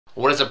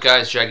What is up,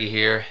 guys? Jaggy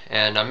here,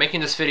 and I'm making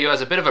this video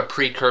as a bit of a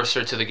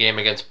precursor to the game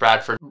against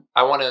Bradford.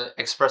 I want to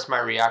express my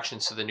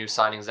reactions to the new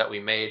signings that we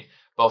made,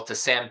 both to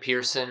Sam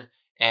Pearson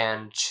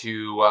and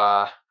to,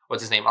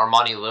 what's his name,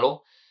 Armani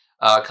Little,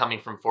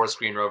 coming from Forest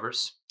Green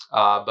Rovers.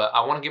 But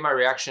I want to give my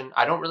reaction.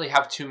 I don't really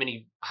have too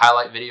many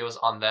highlight videos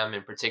on them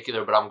in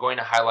particular, but I'm going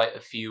to highlight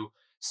a few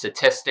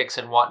statistics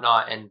and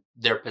whatnot, and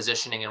their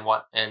positioning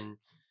and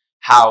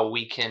how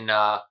we can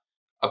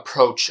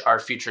approach our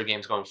future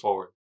games going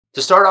forward.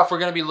 To start off, we're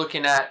going to be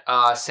looking at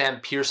Sam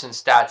Pearson's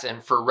stats,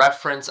 and for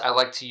reference, I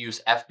like to use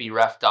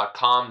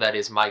fbref.com. That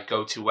is my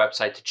go-to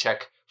website to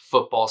check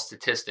football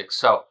statistics.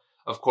 So,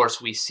 of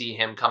course, we see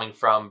him coming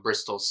from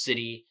Bristol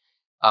City,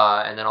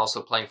 and then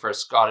also playing for a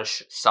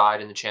Scottish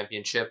side in the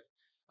Championship.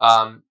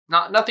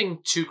 Nothing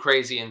too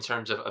crazy in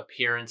terms of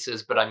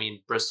appearances, but I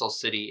mean, Bristol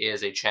City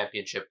is a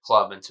Championship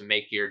club, and to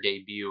make your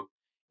debut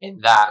in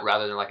that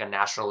rather than like a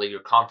National League or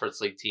Conference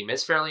League team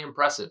is fairly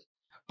impressive.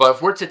 But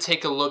if we're to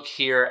take a look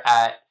here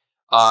at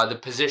the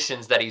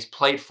positions that he's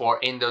played for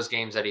in those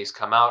games that he's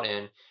come out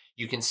in,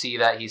 you can see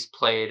that he's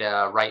played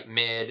right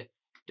mid,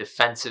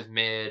 defensive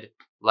mid,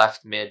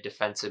 left mid,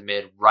 defensive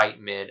mid,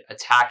 right mid,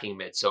 attacking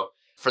mid. So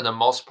for the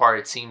most part,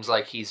 it seems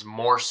like he's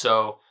more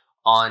so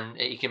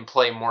he can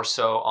play more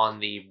so on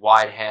the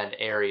wide hand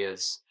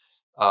areas.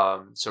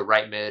 So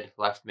right mid,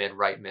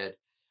 right mid.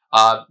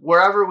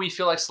 Wherever we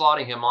feel like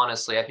slotting him,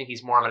 honestly, I think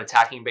he's more of an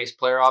attacking based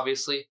player,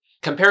 obviously.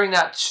 Comparing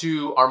that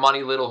to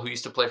Armani Little, who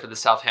used to play for the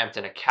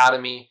Southampton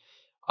Academy,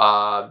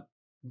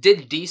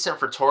 did decent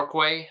for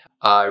Torquay.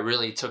 It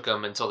really took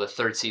him until the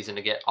third season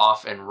to get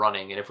off and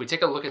running. And if we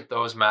take a look at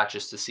those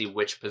matches to see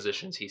which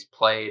positions he's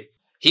played,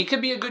 he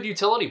could be a good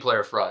utility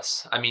player for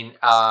us. I mean,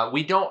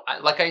 we don't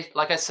like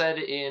I said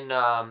in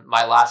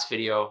my last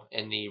video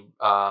in the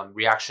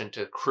reaction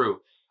to Crew.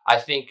 I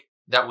think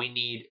that we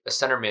need a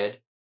center mid,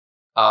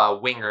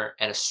 winger,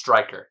 and a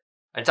striker.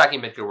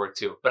 Attacking mid could work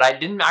too, but I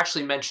didn't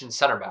actually mention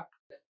center back.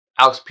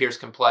 Alex Pearce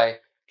can play.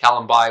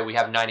 Callum By, we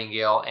have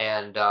Nightingale,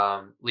 and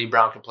Lee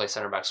Brown can play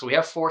center back. So we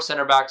have 4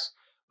 center backs,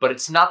 but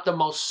it's not the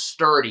most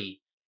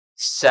sturdy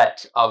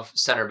set of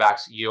center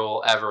backs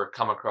you'll ever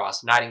come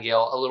across.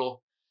 Nightingale, a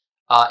little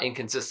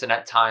inconsistent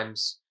at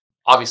times.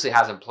 Obviously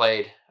hasn't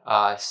played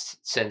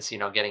since,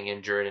 getting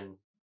injured. And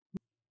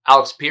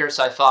Alex Pearce,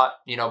 I thought,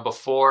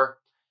 before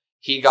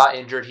he got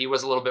injured, he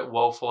was a little bit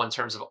woeful in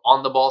terms of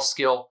on-the-ball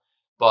skill.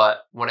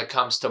 But when it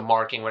comes to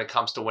marking, when it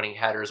comes to winning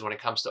headers, when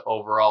it comes to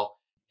overall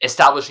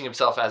establishing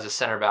himself as a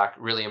center back,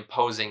 really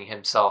imposing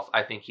himself,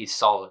 I think he's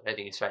solid. I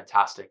think he's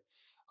fantastic.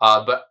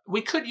 But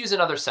we could use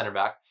another center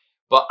back.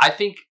 But I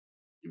think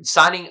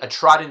signing a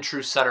tried and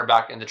true center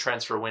back in the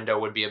transfer window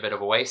would be a bit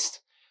of a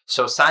waste.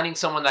 So signing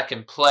someone that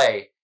can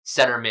play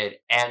center mid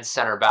and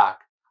center back,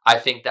 I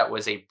think that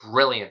was a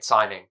brilliant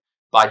signing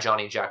by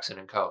Johnny Jackson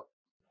and co.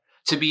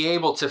 To be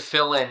able to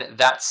fill in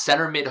that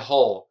center mid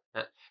hole,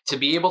 to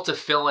be able to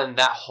fill in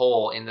that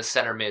hole in the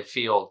center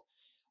midfield,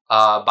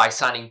 by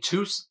signing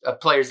 2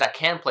 players that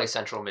can play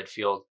central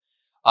midfield,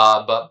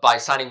 but by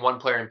signing 1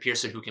 player in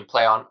Pearson who can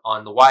play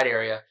on the wide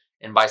area,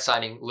 and by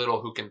signing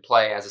Little who can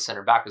play as a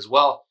center back as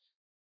well,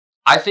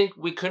 I think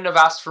we couldn't have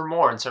asked for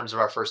more in terms of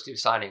our first 2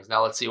 signings.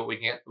 Now let's see what we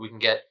can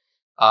get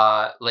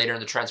later in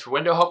the transfer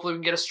window. Hopefully we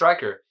can get a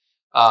striker,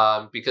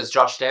 because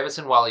Josh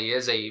Davison, while he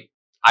is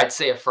I'd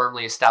say a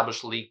firmly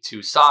established League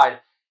 2 side,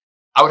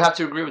 I would have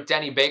to agree with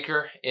Danny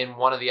Baker in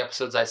one of the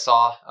episodes I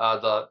saw,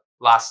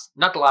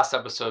 not the last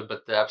episode,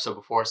 but the episode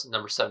before,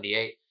 number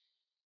 78,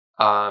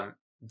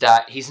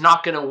 that he's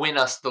not going to win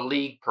us the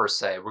league per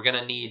se. We're going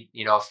to need,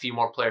 a few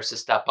more players to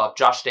step up.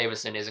 Josh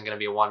Davison isn't going to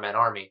be a one-man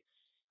army.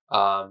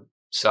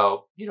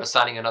 So,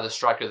 signing another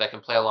striker that can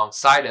play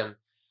alongside him,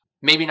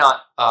 maybe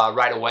not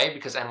right away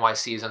because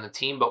NYC is on the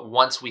team, but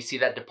once we see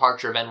that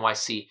departure of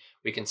NYC,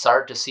 we can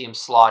start to see him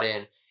slot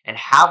in and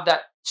have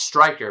that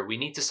striker. We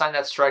need to sign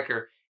that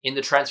striker in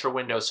the transfer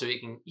window so you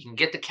can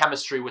get the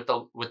chemistry with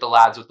the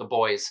lads, with the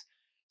boys,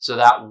 so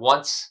that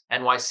once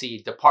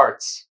NYC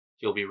departs,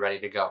 he'll be ready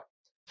to go.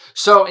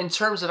 So in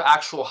terms of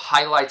actual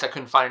highlights, I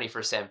couldn't find any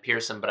for Sam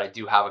Pearson, but I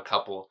do have a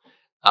couple.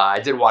 I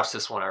did watch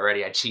this one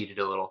already. I cheated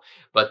a little.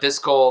 But this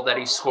goal that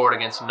he scored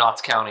against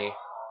Notts County,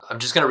 I'm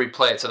just going to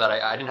replay it so that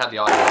I didn't have the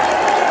audio.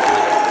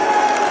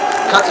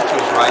 Cuts it to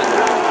his right.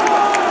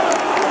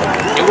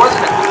 It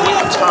wasn't a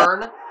quick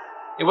turn.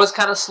 It was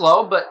kind of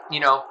slow, but,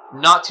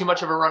 not too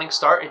much of a running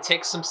start. It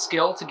takes some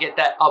skill to get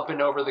that up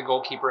and over the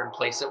goalkeeper and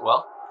place it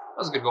well. That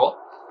was a good goal.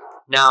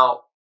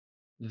 Now,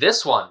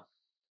 this one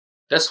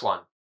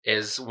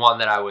is one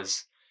that I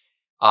was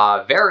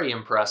very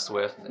impressed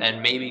with,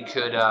 and maybe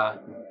could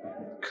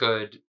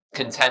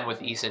contend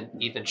with Ethan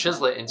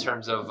Chislett in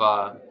terms of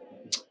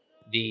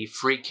the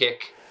free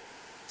kick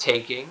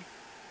taking.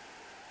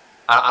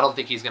 I don't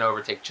think he's going to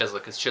overtake Chislett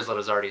because Chislett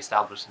has already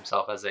established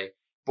himself as a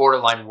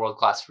borderline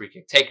world-class free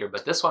kick taker.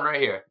 But this one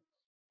right here,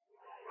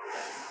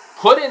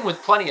 put in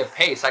with plenty of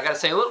pace. I got to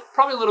say,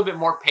 probably a little bit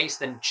more pace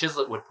than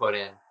Chislett would put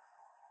in.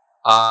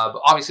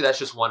 But obviously, that's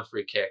just one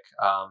free kick.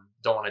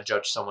 Don't want to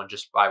judge someone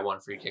just by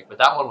one free kick, but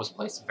that one was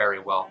placed very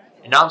well.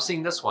 And now I'm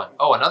seeing this one.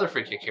 Oh, another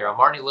free kick here.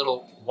 Al-Hamadi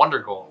little wonder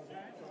goal.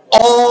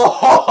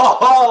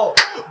 Oh,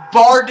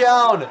 bar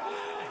down.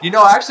 You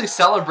know, I actually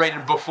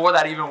celebrated before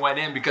that even went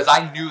in because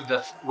I knew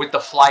with the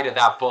flight of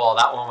that ball,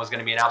 that one was going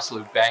to be an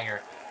absolute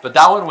banger. But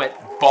that one went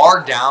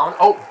bar down.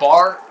 Oh,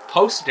 bar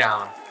post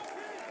down.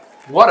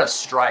 What a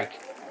strike.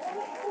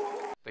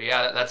 But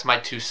yeah, that's my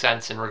 2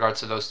 cents in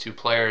regards to those two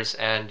players.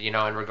 And, you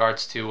know, in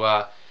regards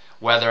to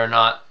whether or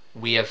not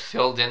we have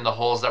filled in the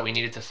holes that we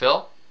needed to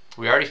fill.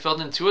 We already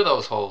filled in 2 of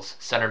those holes,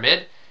 center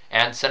mid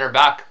and center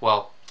back.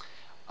 Well,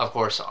 of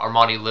course,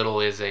 Al-Hamadi Little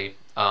is a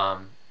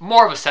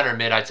more of a center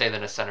mid, I'd say,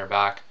 than a center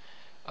back.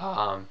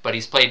 But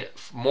he's played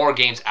more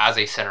games as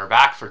a center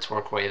back for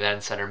Torquay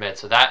than center mid.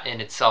 So that in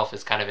itself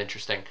is kind of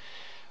interesting.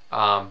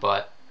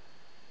 But,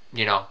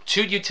 you know,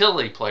 2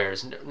 utility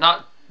players,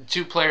 not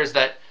 2 players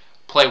that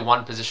play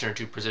one position or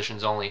 2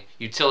 positions only.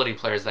 Utility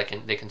players that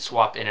they can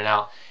swap in and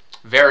out.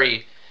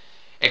 Very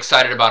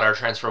excited about our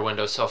transfer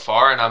window so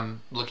far, and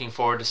I'm looking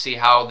forward to see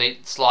how they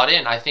slot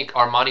in. I think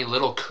Al-Hamadi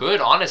Little could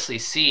honestly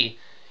see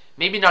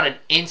maybe not an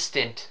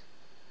instant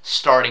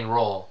starting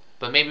role,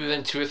 but maybe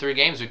within 2 or 3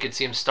 games we could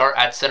see him start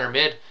at center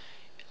mid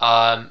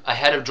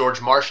ahead of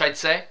George Marsh, I'd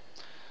say.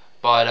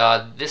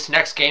 But this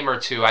next game or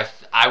 2,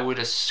 I would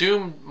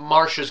assume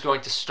Marsh is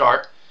going to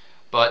start,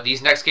 but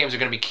these next games are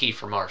going to be key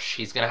for Marsh.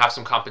 He's going to have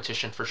some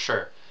competition for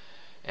sure,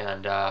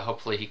 and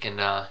hopefully he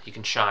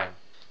can shine.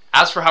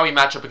 As for how we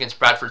match up against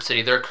Bradford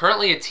City, they're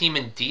currently a team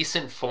in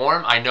decent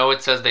form. I know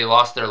it says they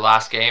lost their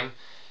last game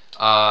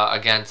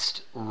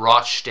against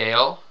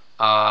Rochdale,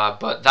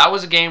 but that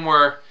was a game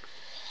where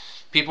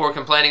people were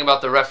complaining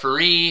about the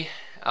referee.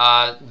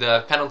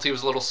 The penalty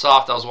was a little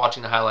soft. I was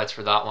watching the highlights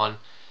for that one.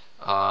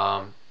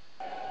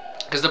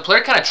 Because the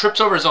player kind of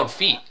trips over his own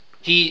feet.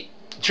 He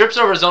trips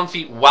over his own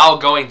feet while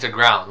going to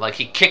ground. Like,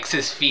 he kicks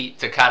his feet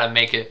to kind of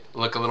make it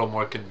look a little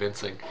more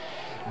convincing.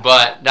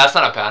 But that's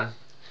not a pen.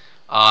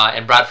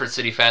 And Bradford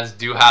City fans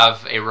do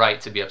have a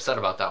right to be upset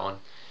about that one.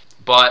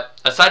 But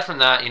aside from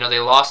that, you know,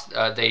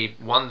 they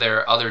won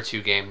their other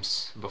 2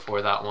 games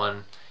before that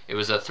one. It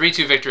was a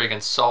 3-2 victory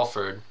against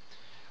Salford.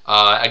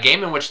 A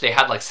game in which they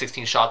had like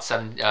 16 shots,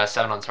 7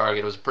 on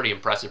target. It was a pretty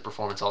impressive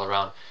performance all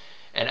around.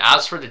 And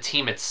as for the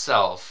team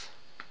itself,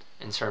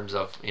 in terms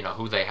of, you know,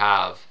 who they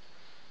have,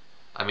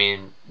 I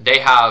mean, they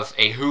have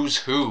a who's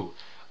who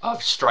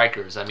of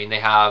strikers. I mean, they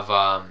have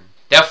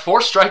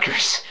 4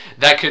 strikers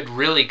that could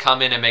really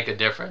come in and make a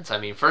difference. I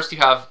mean, first you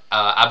have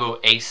Abu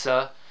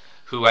Asa,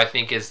 who I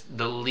think is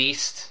the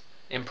least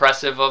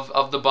impressive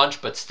of the bunch,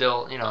 but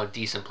still, you know, a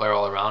decent player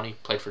all around. He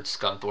played for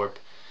Scunthorpe.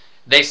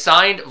 They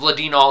signed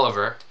Vladine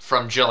Oliver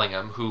from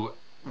Gillingham, who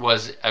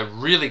was a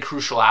really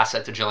crucial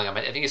asset to Gillingham.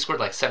 I think he scored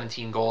like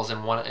 17 goals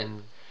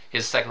in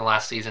his second to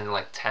last season and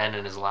like 10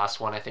 in his last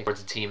one, I think,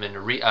 towards the team, and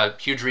a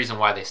huge reason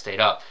why they stayed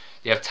up.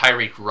 You have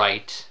Tyreek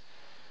Wright,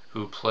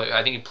 who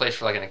I think he plays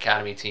for like an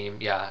academy team.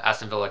 Yeah,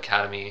 Aston Villa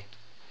Academy.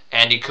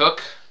 Andy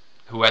Cook,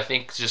 who I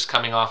think is just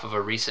coming off of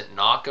a recent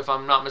knock, if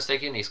I'm not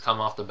mistaken. He's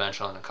come off the bench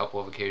on a couple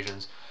of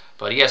occasions,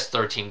 but he has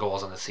 13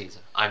 goals on the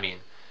season. I mean,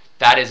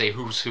 that is a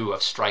who's who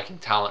of striking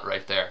talent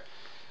right there.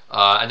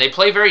 And they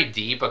play very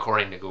deep,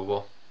 according to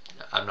Google.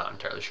 I'm not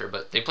entirely sure,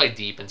 but they play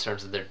deep in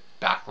terms of their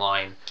back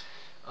line.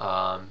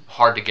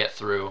 Hard to get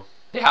through.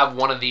 They have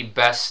one of the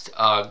best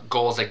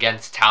goals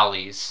against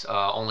tallies,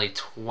 only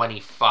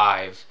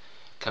 25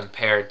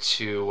 compared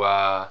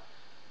to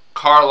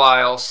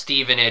Carlisle,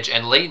 Stevenage,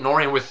 and Leyton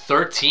Orient with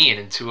 13,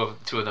 and two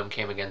of them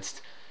came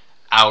against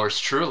ours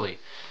truly.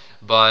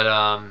 But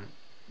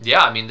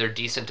yeah, I mean, they're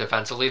decent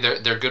defensively.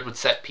 They're good with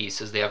set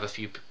pieces. They have a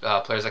few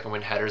players that can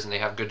win headers, and they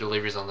have good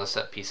deliveries on those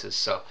set pieces.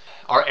 So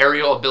our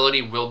aerial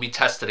ability will be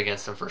tested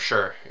against them for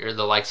sure.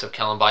 The likes of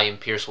Kellenby and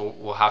Pierce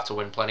will have to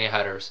win plenty of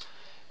headers,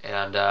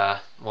 and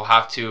we'll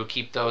have to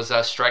keep those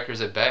strikers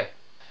at bay.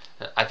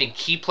 I think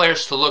key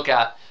players to look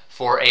at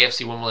for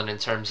AFC Wimbledon in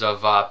terms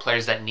of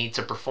players that need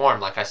to perform.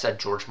 Like I said,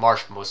 George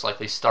Marsh most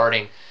likely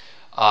starting,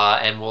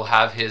 and will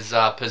have his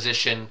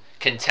position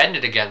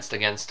contended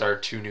against our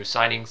 2 new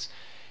signings.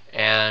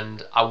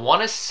 And I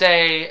want to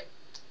say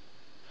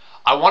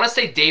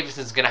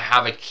Davidson's going to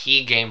have a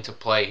key game to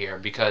play here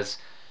because,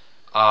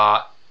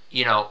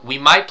 you know, we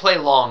might play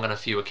long on a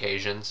few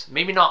occasions.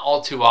 Maybe not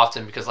all too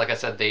often because, like I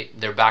said,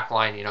 their back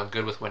line, you know,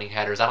 good with winning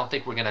headers. I don't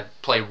think we're going to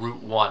play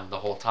route 1 the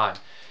whole time.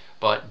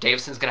 But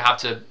Davidson's going to have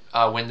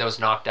to win those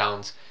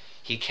knockdowns.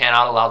 He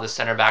cannot allow the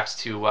center backs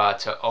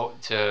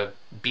to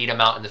beat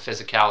him out in the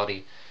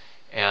physicality.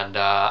 And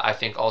I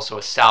think also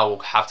a Sal will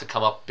have to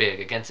come up big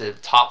against a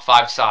top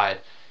 5 side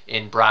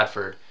in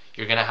Bradford.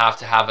 You're going to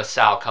have a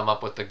Sal come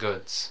up with the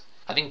goods.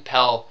 I think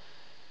Pell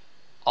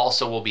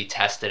also will be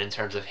tested in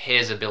terms of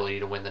his ability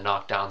to win the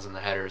knockdowns and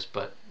the headers,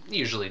 but he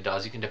usually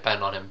does. You can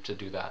depend on him to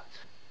do that.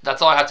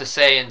 That's all I have to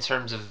say in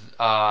terms of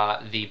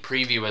the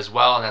preview as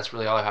well, and that's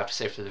really all I have to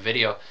say for the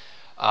video.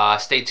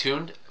 Stay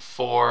tuned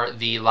for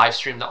the live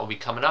stream that will be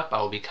coming up.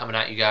 I will be coming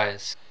at you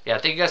guys. Yeah,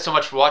 thank you guys so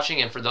much for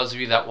watching, and for those of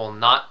you that will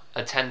not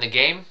attend the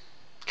game,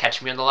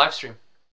 catch me on the live stream.